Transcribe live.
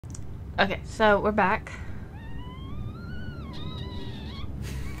Okay, so we're back.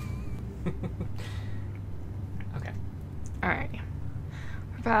 Okay. Alright.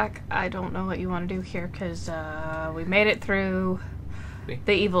 We're back. I don't know what you want to do here, because we made it through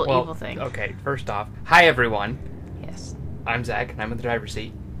the evil thing. Okay, first off, hi everyone. Yes. I'm Zach, and I'm in the driver's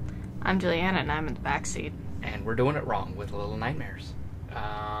seat. I'm Juliana, and I'm in the back seat. And we're doing it wrong with Little Nightmares.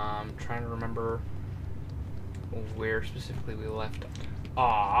 I'm trying to remember where specifically we left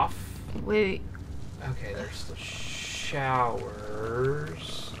off. We... Okay, there's the showers.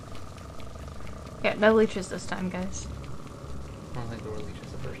 Yeah, no leeches this time, guys. I don't think there were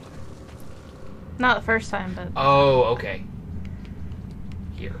leeches the first time. Not the first time, but... Oh, okay.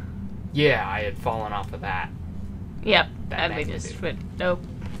 Here. Yeah, I had fallen off of that. Yep, That and we magnitude. just went, nope,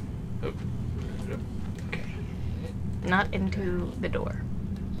 Oh. Okay. not into the door.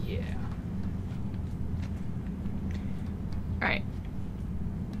 Yeah. Alright.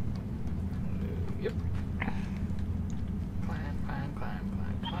 Yep. Climb.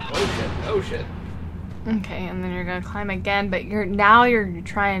 Oh shit. Okay, and then you're gonna climb again, but you're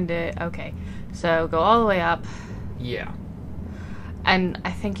trying to... Okay, so go all the way up, Yeah. and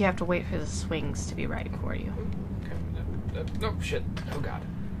I think you have to wait for the swings to be right for you. Okay. No, shit. Oh god.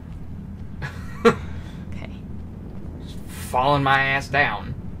 Okay, Just falling my ass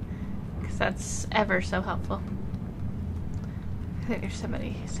down. because that's ever so helpful. I think there's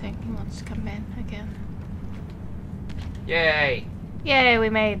somebody saying he wants to come in again. Yay! Yay, we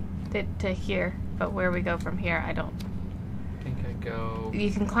made it to here, but where we go from here, I don't... I think I go You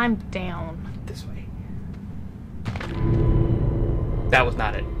can climb down. this way. That was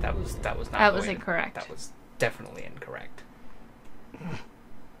not it. That was not That the was way. incorrect. That was definitely incorrect.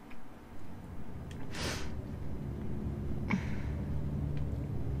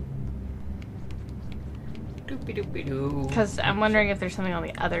 Doopy doopy doo. Because I'm wondering if there's something on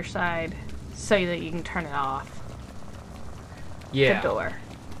the other side so that you can turn it off. Yeah. The door.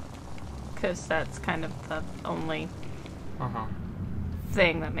 Because that's kind of the only Uh-huh.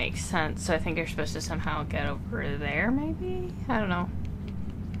 thing that makes sense. So I think you're supposed to somehow get over there, maybe? I don't know.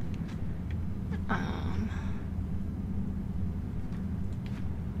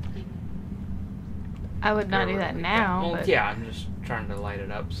 I would not do that now, Well, but... yeah, I'm just trying to light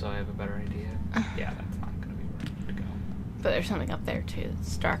it up so I have a better idea. Yeah, that's not going to be where to go. But there's something up there, too.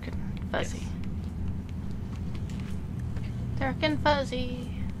 It's dark and fuzzy. Yes. Dark and fuzzy.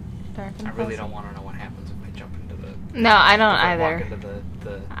 Dark and I fuzzy. really don't want to know what happens if I jump into the... No, I don't if I either. walk into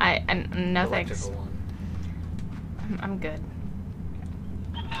the No thanks. electrical one. I'm good.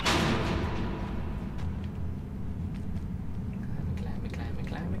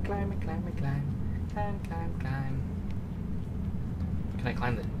 Climb. Can I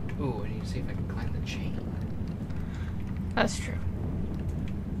climb the... Ooh, I need to see if I can climb the chain. That's true.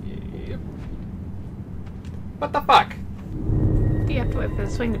 Yep. What the fuck? You have to wait for the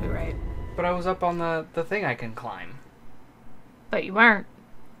swing to be right. But I was up on the thing I can climb. But you weren't.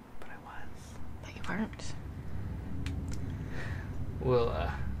 But I was. But you weren't. We'll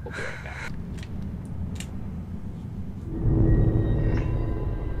be right back.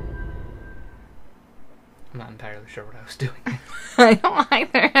 I'm not entirely sure what I was doing. I don't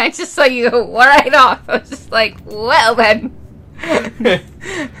either. I just saw you go right off. I was just like, well then.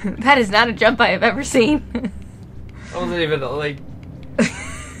 That is not a jump I have ever seen. I wasn't even, like...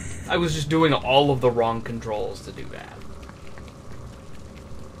 I was just doing all of the wrong controls to do that.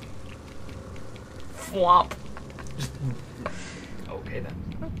 Flop. Okay,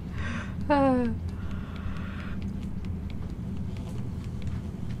 then.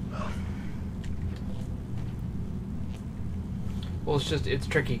 Well, it's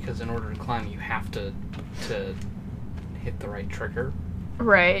tricky because in order to climb, you have to hit the right trigger.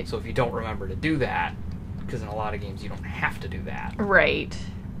 Right. So if you don't remember to do that, because in a lot of games you don't have to do that, Right.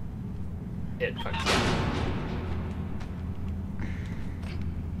 it fucks you up.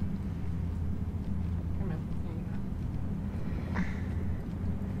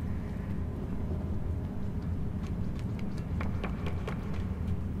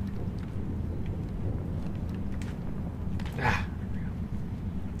 Ah,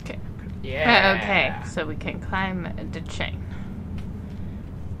 Okay. yeah. Okay, so we can climb the chain.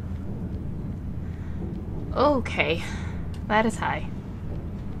 Okay. That is high.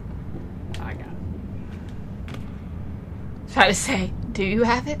 I got it. Try to say, do you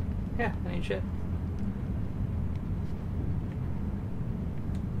have it? Yeah, that ain't shit.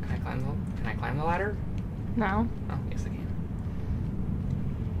 Can I climb the ladder? No. Oh, yes I can.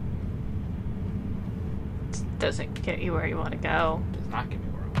 Does it get you where you want to go? Does not give me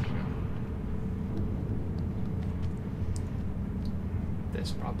where I want to go.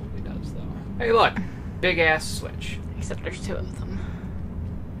 This probably does, though. Hey, look! Big ass switch. Except there's two of them.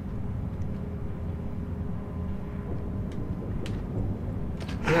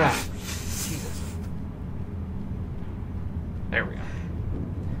 Yeah. Jesus. There we go.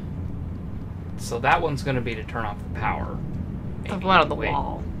 So that one's going to be to turn off the power. The Maybe. one on the Wait.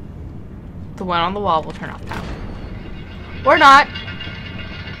 wall. The one on the wall will turn off power. Or not.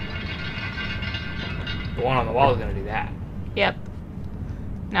 The one on the wall is going to do that. Yep.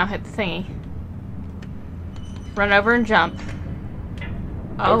 Now hit the thingy. Run over and jump.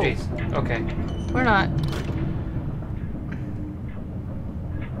 Oh, Oh, jeez. Okay. we're not.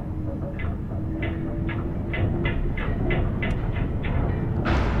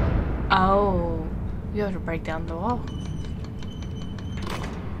 Oh, you have to break down the wall.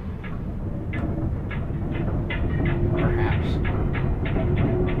 Perhaps.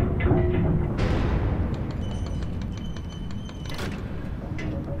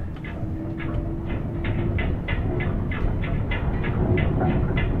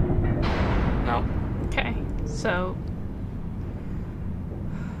 No. Okay, so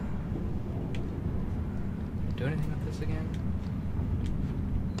Do anything with this again?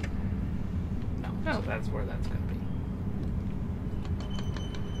 No. No. So that's where that's going to be.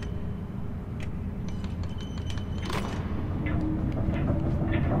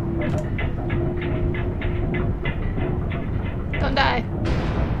 don't die.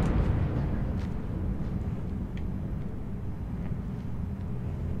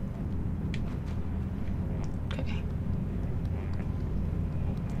 Okay.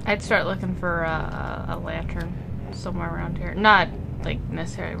 I'd start looking for a lantern somewhere around here. Not like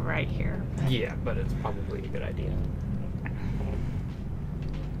necessarily right here. Yeah, but it's probably a good idea.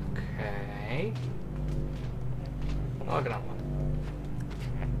 Okay. Look at that one.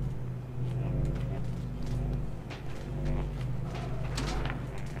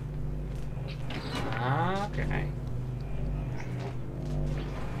 Okay.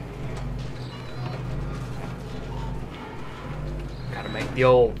 Gotta make the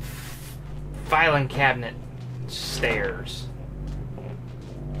old filing cabinet stairs.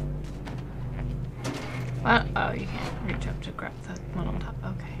 Oh, you can't reach up to grab the one on top.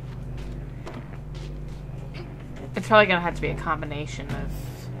 Okay. It's probably gonna have to be a combination of.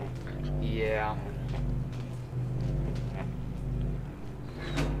 Yeah.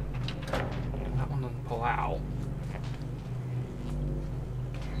 That one doesn't pull out.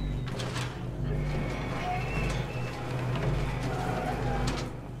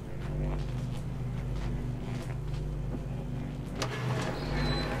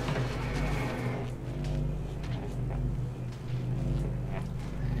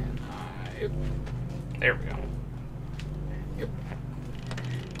 Yep. There we go. Yep.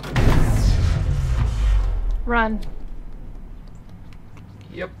 Run.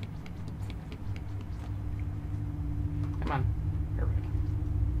 Yep. Come on. Here we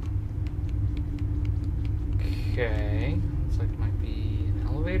go. Okay. Looks like it might be an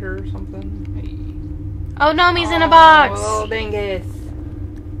elevator or something. Hey. Oh, Nomi's in a box. Oh, dingus.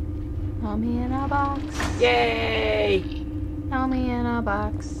 Nomi in a box. Yay! Nomi in a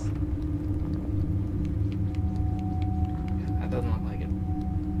box. That doesn't look like it.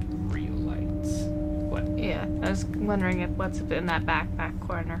 Real lights. What? Yeah, I was wondering what's in that back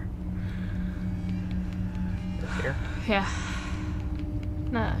corner. This here? Yeah.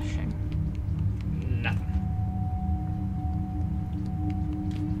 Nothing. Nothing.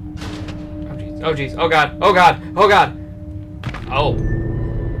 Oh jeez. Oh jeez. Oh god. Oh god. Oh god. Oh.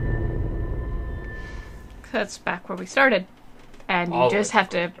 That's back where we started. And you All the just way have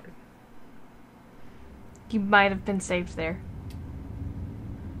to. You might have been saved there.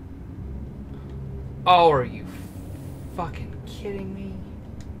 Oh, are you fucking kidding me?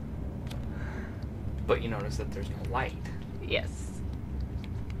 But you notice that there's no light. Yes.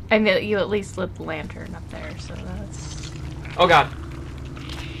 And that you at least lit the lantern up there, so that's. Oh god.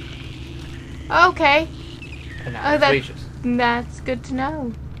 Okay. And now Oh, there's that- leashes. That's good to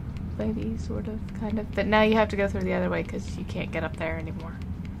know. Maybe, sort of, kind of. But now you have to go through the other way because you can't get up there anymore.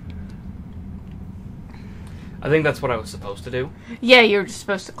 I think that's what I was supposed to do. Yeah, you're just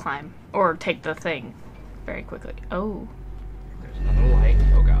supposed to climb. Or take the thing very quickly. Oh. There's another light.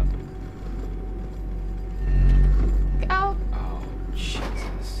 Oh god. Oh. Oh,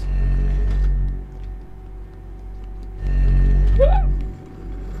 Jesus.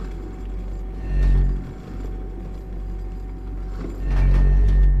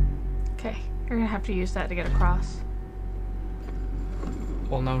 Okay. You're gonna have to use that to get across.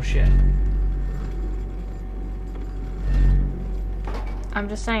 Well, no shit. I'm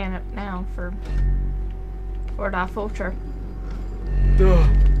just saying it now for the future.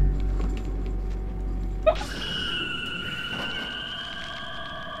 Ugh.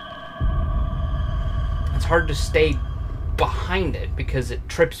 It's hard to stay behind it because it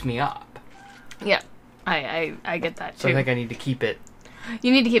trips me up. Yeah, I get that too. So I think I need to keep it.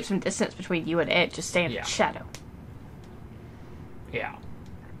 You need to keep some distance between you and it. Just stay in Yeah. the shadow. Yeah.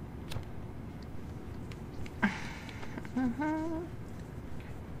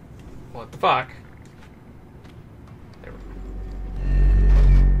 What the fuck? There we go.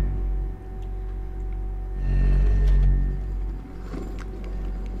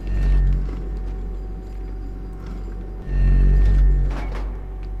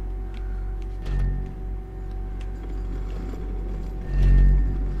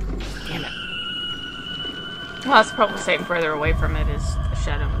 Damn it. Well, that's probably staying further away from it as the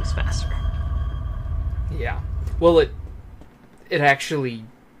shadow moves faster. Yeah. Well, it actually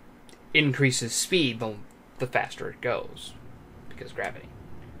increases speed the faster it goes because gravity.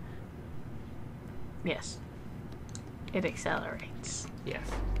 Yes. It accelerates. Yes.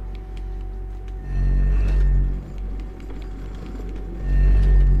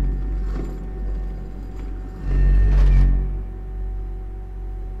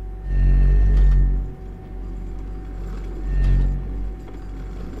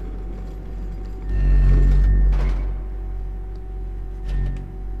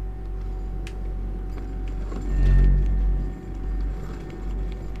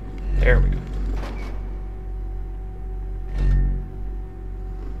 There we go.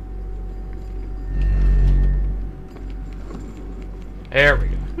 There we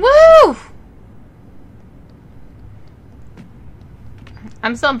go. Woo!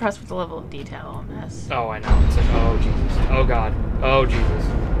 I'm still impressed with the level of detail on this. Oh, I know. It's like, oh, Jesus. Oh, God. Oh, Jesus.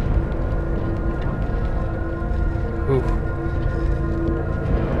 Ooh.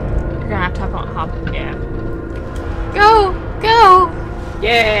 You're gonna have to hop. Yeah. Go! Go!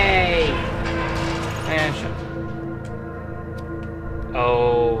 Yay! And shut.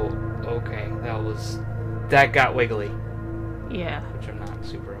 Oh, okay. That got wiggly, Yeah. which I'm not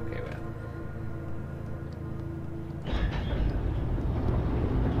super okay with.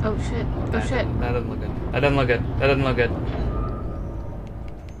 Oh shit. Oh That shit. doesn't look good. That doesn't look good. That doesn't look good.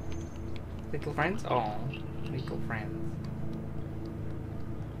 Little friends? Oh, little friends.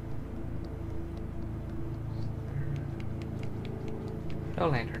 No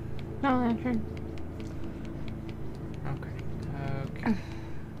lantern. No lantern. Okay. Okay.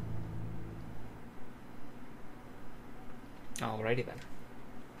 Alrighty then.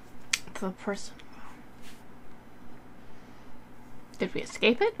 The person. Did we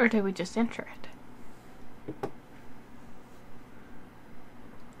escape it or did we just enter it?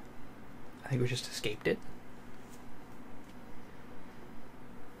 I think we just escaped it.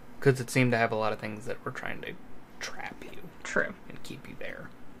 Because it seemed to have a lot of things that were trying to trap you True. and keep you there.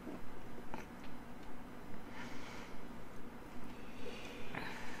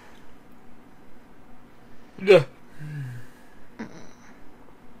 Ugh.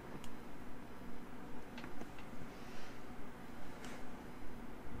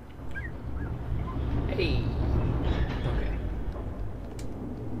 Hey. Okay.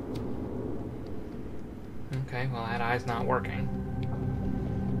 Okay, well that eye's not working.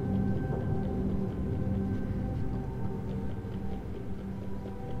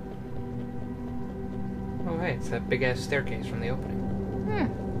 Oh hey, it's that big ass staircase from the opening.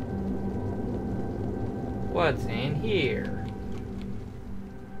 What's in here?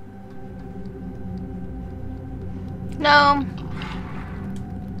 No.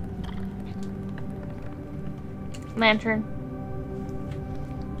 Lantern.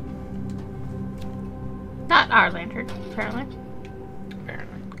 Not our lantern, apparently.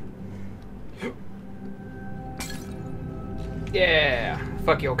 Apparently. Yeah.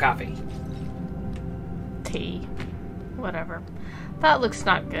 Fuck your coffee. Tea. Whatever. That looks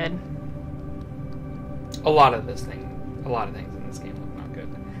not good. A lot of things in this game look not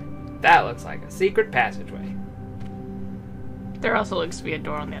good. That looks like a secret passageway. There also looks to be a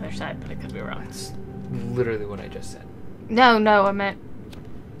door on the other side, but I could be wrong. That's literally what I just said. No, I meant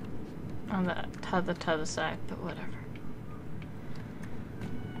on the other side, but whatever.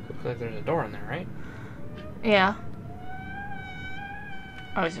 Looks like there's a door in there, right? Yeah.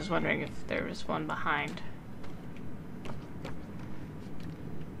 I was just wondering if there was one behind.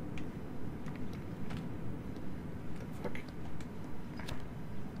 Fuck.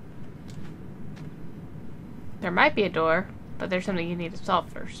 There might be a door, but there's something you need to solve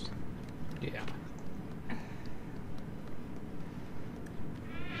first. Yeah.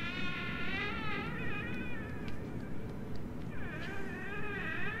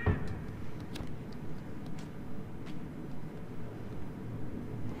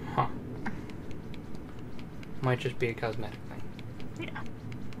 Might just be a cosmetic thing. Yeah.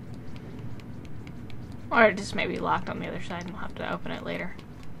 Or it just may be locked on the other side and we'll have to open it later.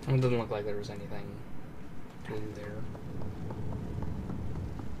 It doesn't look like there was anything in there.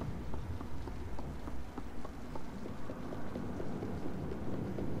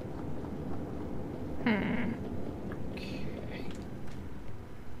 Okay.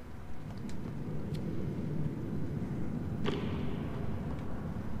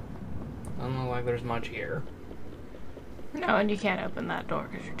 Doesn't look like there's much here. No, and you can't open that door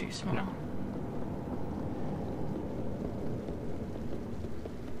because you're too small. No.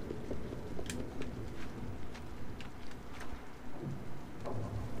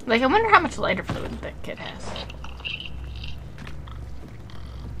 Like, I wonder how much lighter fluid that kid has.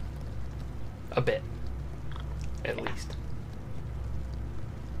 A bit. At least.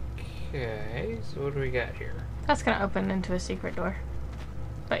 Okay, so what do we got here? That's gonna open into a secret door.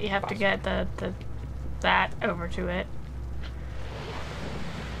 But you have to get that over to it.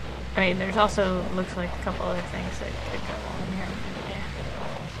 I mean, there's also, looks like a couple other things that could go on here. Yeah.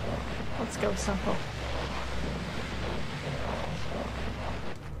 Let's go simple.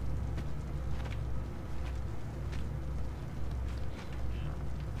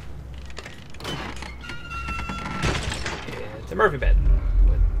 It's a Murphy bed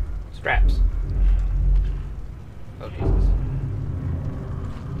with straps. Oh, Jesus.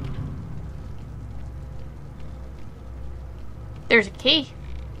 There's a key.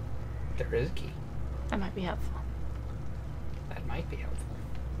 There is a key. That might be helpful. That might be helpful.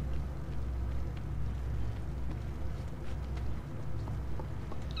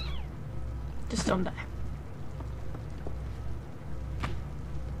 Just don't die.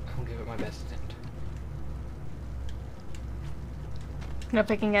 I'll give it my best attempt. No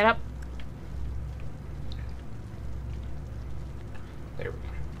picking it up? There we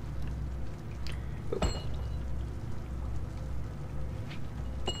go. Oop.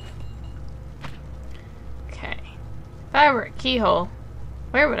 Okay. If I were a keyhole,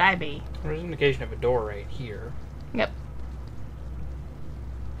 where would I be? There's an indication of a door right here. Yep.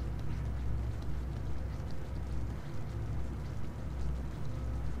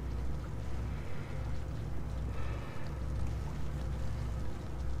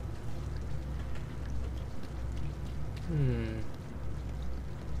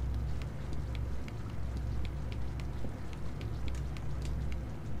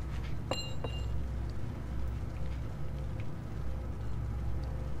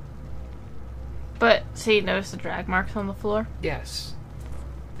 But, see, notice the drag marks on the floor? Yes.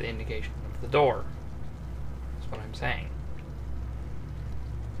 The indication of the door. That's what I'm saying.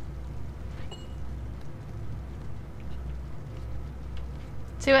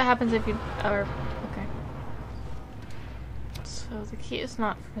 See what happens if you... Or, okay. So the key is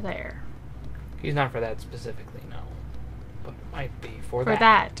not for there. He's not for that specifically, no. But it might be for For that.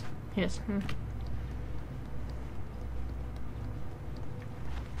 that. Yes.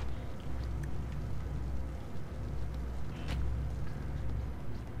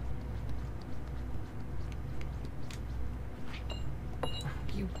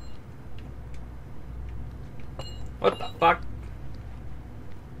 You. What the fuck?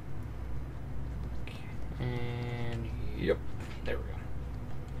 And yep, there we go.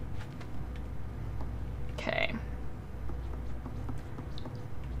 Okay.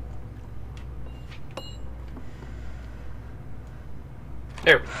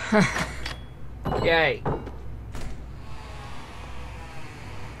 There we go. Yay.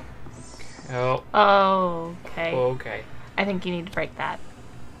 Oh, Okay. okay. I think you need to break that.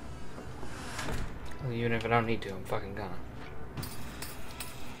 Well, even if I don't need to, I'm fucking gonna.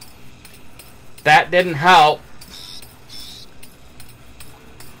 That didn't help.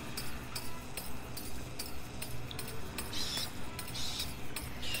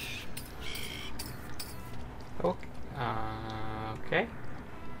 Okay. Okay.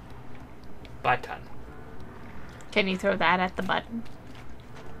 Button. Can you throw that at the button?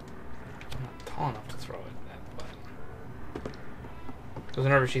 I'm not tall enough to throw it at the button. Because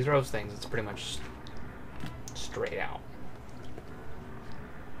whenever she throws things, it's pretty much straight out.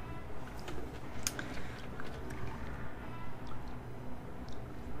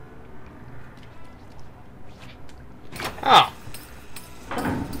 Oh.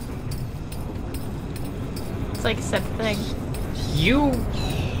 It's like a set thing. You.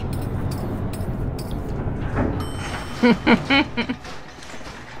 You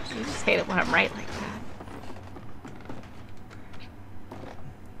just hate it when I'm right like that.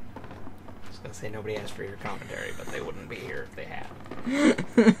 I was gonna say nobody asked for your commentary, but they wouldn't be here if they had.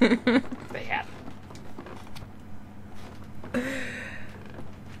 If they hadn't.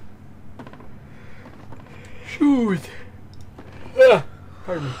 Tooth.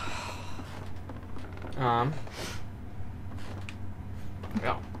 Pardon me. Oh.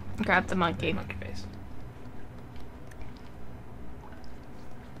 Grab the monkey. Monkey face.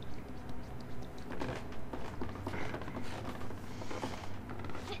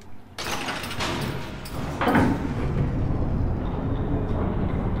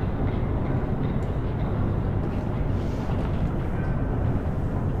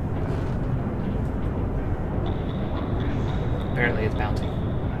 Apparently it's bouncing.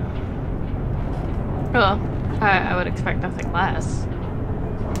 Well, I would expect nothing less.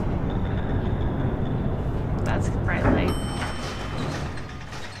 That's bright light.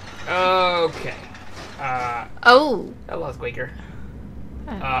 Okay. Oh! Hello, Squeaker.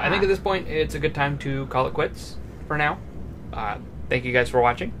 I think at this point it's a good time to call it quits for now. Thank you guys for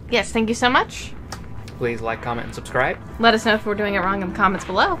watching. Yes, thank you so much. Please like, comment, and subscribe. Let us know if we're doing it wrong in the comments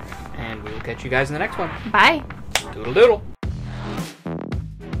below. And we will catch you guys in the next one. Bye. Doodle doodle.